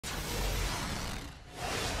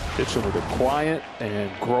Pitching with a quiet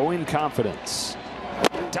and growing confidence.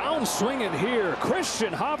 Down swinging here.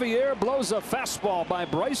 Christian Javier blows a fastball by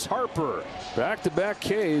Bryce Harper. Back-to-back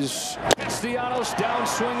Ks. Castellanos down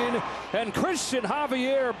swinging, and Christian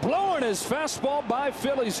Javier blowing his fastball by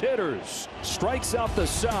Phillies hitters. Strikes out the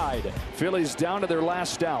side. Phillies down to their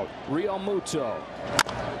last out. Real Muto.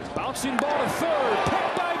 Bouncing ball to third.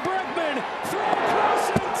 Picked by Bregman. Throw across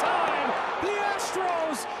in time. The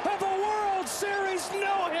Astros have a World Series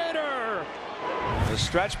no-hitter. The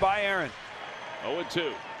stretch by Aaron.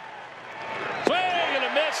 0-2. Swing and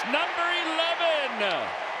a miss, number 11.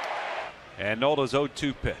 And Nola's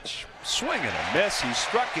 0-2 pitch. Swing and a miss. He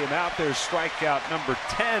struck him out there. Strikeout number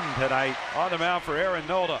 10 tonight on the mound for Aaron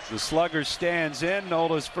Nola. The slugger stands in.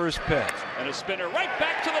 Nola's first pitch. And a spinner right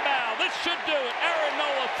back to the mound. This should do it. Aaron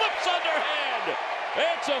Nola flips underhand.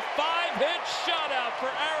 It's a 5-hit shutout for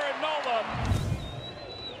Aaron Nola.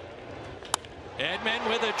 Edman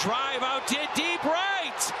with a drive out to deep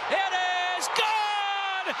right. It is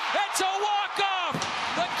gone! It's a walk-off!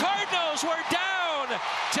 The Cardinals were down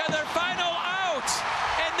to their final out,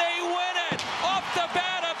 and they win it off the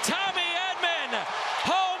bat of Tommy Edman.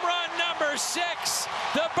 Home run number 6.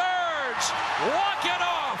 The Birds walk it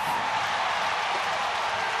off.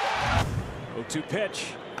 0-2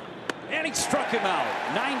 pitch. And he struck him out.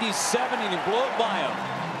 97, and he blew it by him.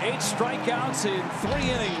 8 strikeouts in 3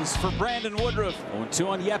 innings for Brandon Woodruff. 0-2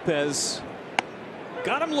 on Yepez.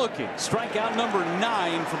 Got him looking. Strikeout number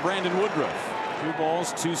 9 for Brandon Woodruff. 2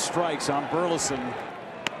 balls, 2 strikes on Burleson.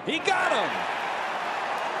 He got him.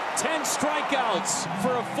 10 strikeouts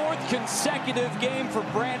for a 4th consecutive game for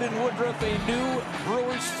Brandon Woodruff, a new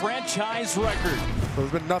Brewers franchise record.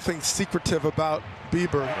 There's been nothing secretive about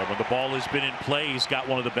Bieber. And when the ball has been in play, he's got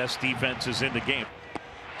one of the best defenses in the game.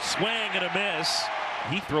 Swing and a miss.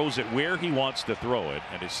 He throws it where he wants to throw it,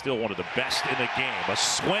 and is still one of the best in the game. A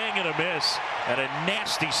swing and a miss and a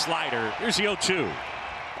nasty slider. Here's the 0-2.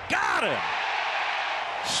 Got him!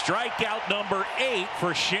 Strikeout number 8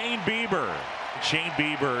 for Shane Bieber. Shane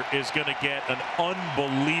Bieber is going to get an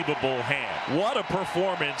unbelievable hand. What a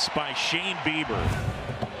performance by Shane Bieber.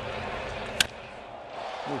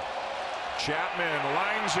 Chapman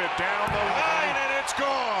lines it down the line, and it's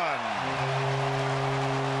gone.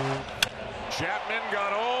 Chapman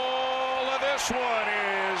got all of this one.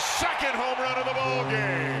 His second home run of the ball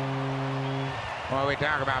game. Well, we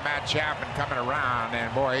talk about Matt Chapman coming around,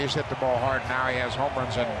 and boy, he's hit the ball hard. Now he has home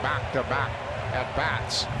runs in back-to-back at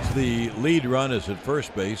bats. The lead run is at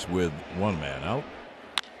first base with 1 man out.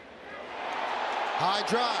 High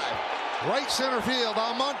drive, right center field.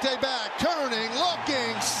 Almonte back, turning,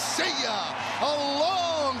 looking, see ya! A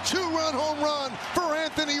long 2-run home run for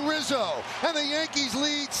Anthony Rizzo, and the Yankees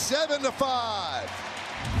lead 7-5.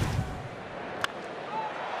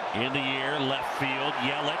 In the air, left field,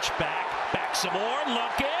 Yelich back some more,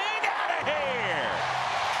 looking, out of here.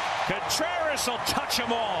 Contreras will touch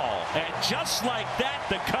them all, and just like that,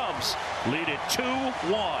 the Cubs lead it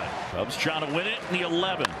 2-1. Cubs trying to win it in the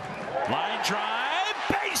 11th. Line drive,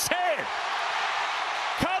 base hit.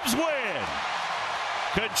 Cubs win.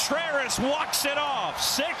 Contreras walks it off.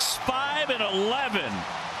 6-5 and 11,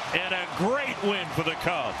 and a great win for the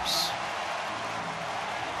Cubs.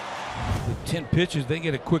 The 10 pitches, they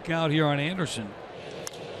get a quick out here on Anderson.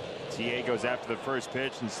 TA goes after the first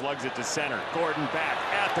pitch and slugs it to center. Gordon back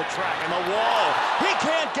at the track, and the wall. He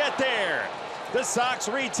can't get there. The Sox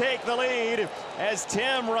retake the lead as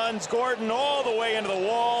Tim runs Gordon all the way into the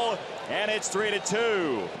wall, and it's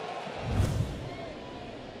 3-2.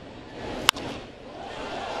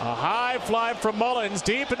 A high fly from Mullins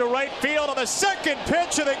deep into right field on the second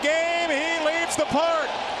pitch of the game. He leaves the park.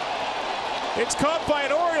 It's caught by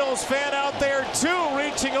an Orioles fan out there too,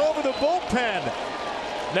 reaching over the bullpen.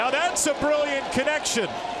 Now that's a brilliant connection.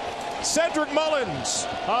 Cedric Mullins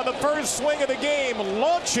on the first swing of the game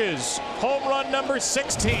launches home run number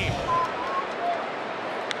 16.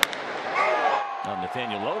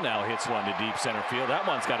 Nathaniel Lowe now hits one to deep center field. That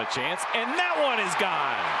one's got a chance, and that one is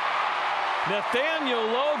gone. Nathaniel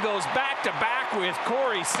Lowe goes back-to-back with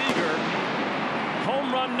Corey Seager.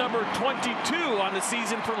 Home run number 22 on the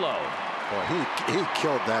season for Lowe. Boy, he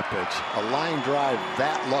killed that pitch. A line drive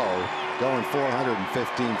that low, going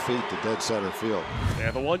 415 feet to dead center field.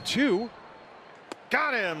 And the 1-2.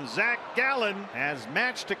 Got him. Zach Gallen has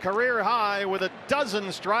matched a career high with 12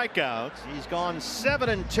 strikeouts. He's gone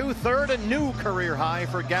 7 2/3, a new career high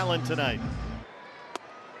for Gallen tonight.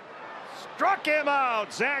 Struck him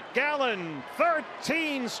out. Zach Gallen,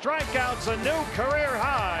 13 strikeouts, a new career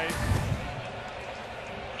high.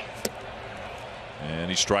 And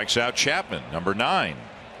he strikes out Chapman, number 9.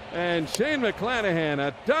 And Shane McClanahan,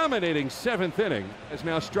 a dominating 7th inning, has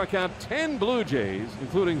now struck out 10 Blue Jays,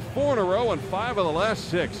 including 4 in a row and 5 of the last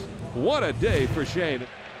 6. What a day for Shane.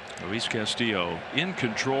 Luis Castillo in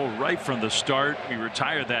control right from the start. He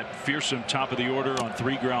retired that fearsome top of the order on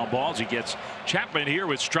 3 ground balls. He gets Chapman here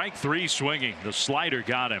with strike 3 swinging. The slider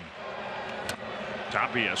got him.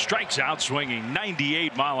 Tapia strikes out swinging,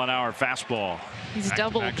 98-mile-an-hour fastball. He's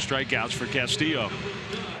doubled. Back-to-back strikeouts for Castillo.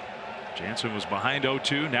 Jansen was behind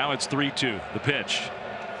 0-2. Now it's 3-2. The pitch.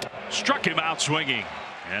 Struck him out swinging.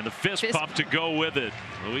 And the fist pump to go with it.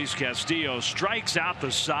 Luis Castillo strikes out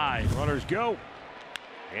the side. Runners go.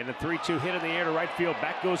 And the 3-2 hit in the air to right field.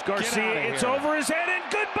 Back goes Garcia. It's over his head and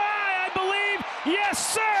goodbye, I believe.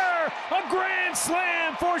 Yes, sir. A grand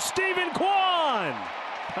slam for Stephen Kwan.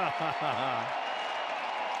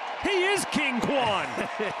 He is King Kwan.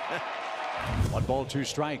 1 ball, 2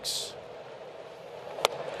 strikes.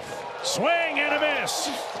 Swing and a miss.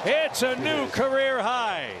 It's a new career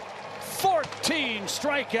high. 14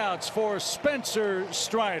 strikeouts for Spencer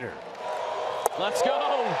Strider. Let's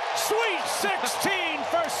go. Sweet 16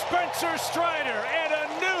 for Spencer Strider and a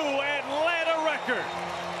new Atlanta record.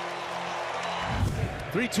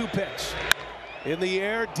 3-2 pitch. In the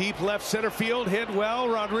air, deep left center field, hit well.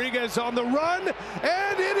 Rodriguez on the run,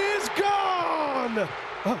 and it is gone!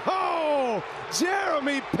 Oh,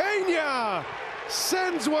 Jeremy Peña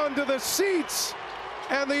sends one to the seats,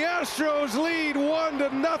 and the Astros lead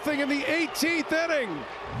 1-0 in the 18th inning.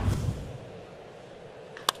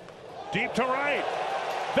 Deep to right.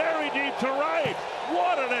 Very deep to right.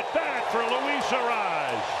 What an at-bat for Luis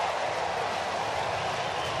Arraez.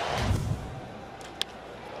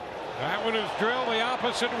 That one is drilled the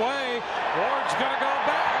opposite way. Ward's going to go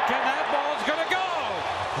back, and that ball's going to go.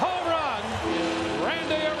 Home run.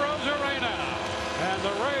 Randy Arozarena. And the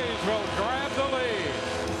Rays will grab the lead.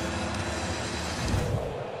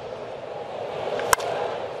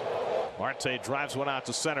 Marte drives one out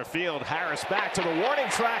to center field. Harris back to the warning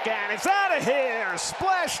track, and it's out of here.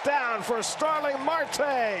 Splashdown for Starling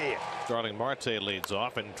Marte. Starling Marte leads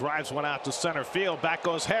off and drives one out to center field. Back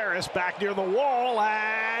goes Harris, back near the wall,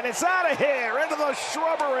 and it's out of here into the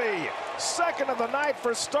shrubbery. Second of the night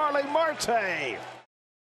for Starling Marte.